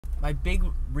my big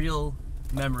real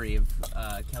memory of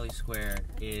Kelley Square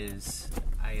is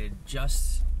I had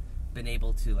just been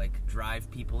able to like drive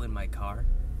people in my car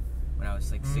when I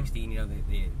was like 16. You know,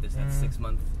 there's that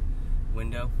 6-month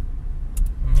window,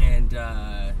 and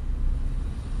I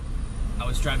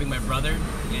was driving my brother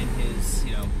and his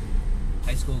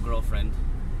high school girlfriend,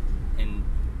 and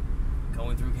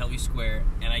going through Kelley Square,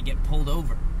 and I get pulled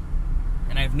over,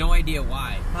 and I have no idea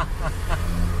why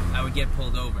I would get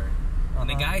pulled over. And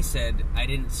the guy said I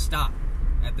didn't stop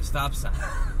at the stop sign.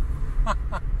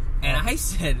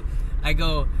 And I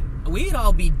go, we'd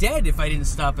all be dead if I didn't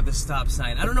stop at the stop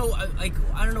sign. I don't know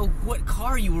what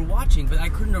car you were watching, but I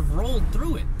couldn't have rolled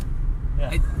through it.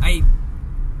 Yeah.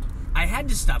 I had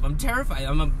to stop. I'm terrified.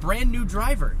 I'm a brand new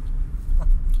driver.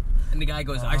 And the guy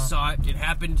goes, I saw it. It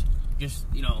happened. Just,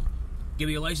 give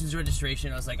me your license and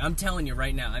registration. I was like, I'm telling you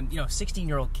right now. I'm, a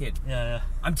 16-year-old kid. Yeah.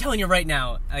 I'm telling you right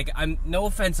now. Like, I'm no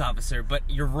offense, officer, but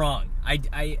you're wrong.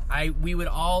 We would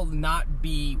all not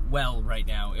be well right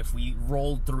now if we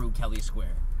rolled through Kelley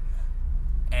Square.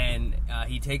 And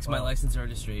he takes my license and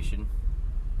registration,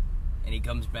 and he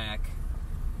comes back,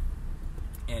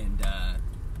 and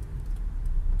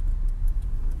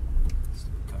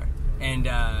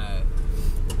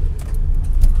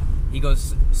he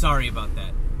goes, sorry about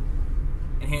that,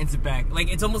 and hands it back.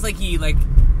 Like, it's almost like he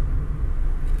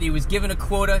was given a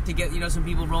quota to get some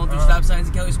people rolling through stop signs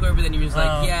in Kelley Square, but then he was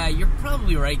like, yeah, you're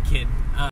probably right, kid.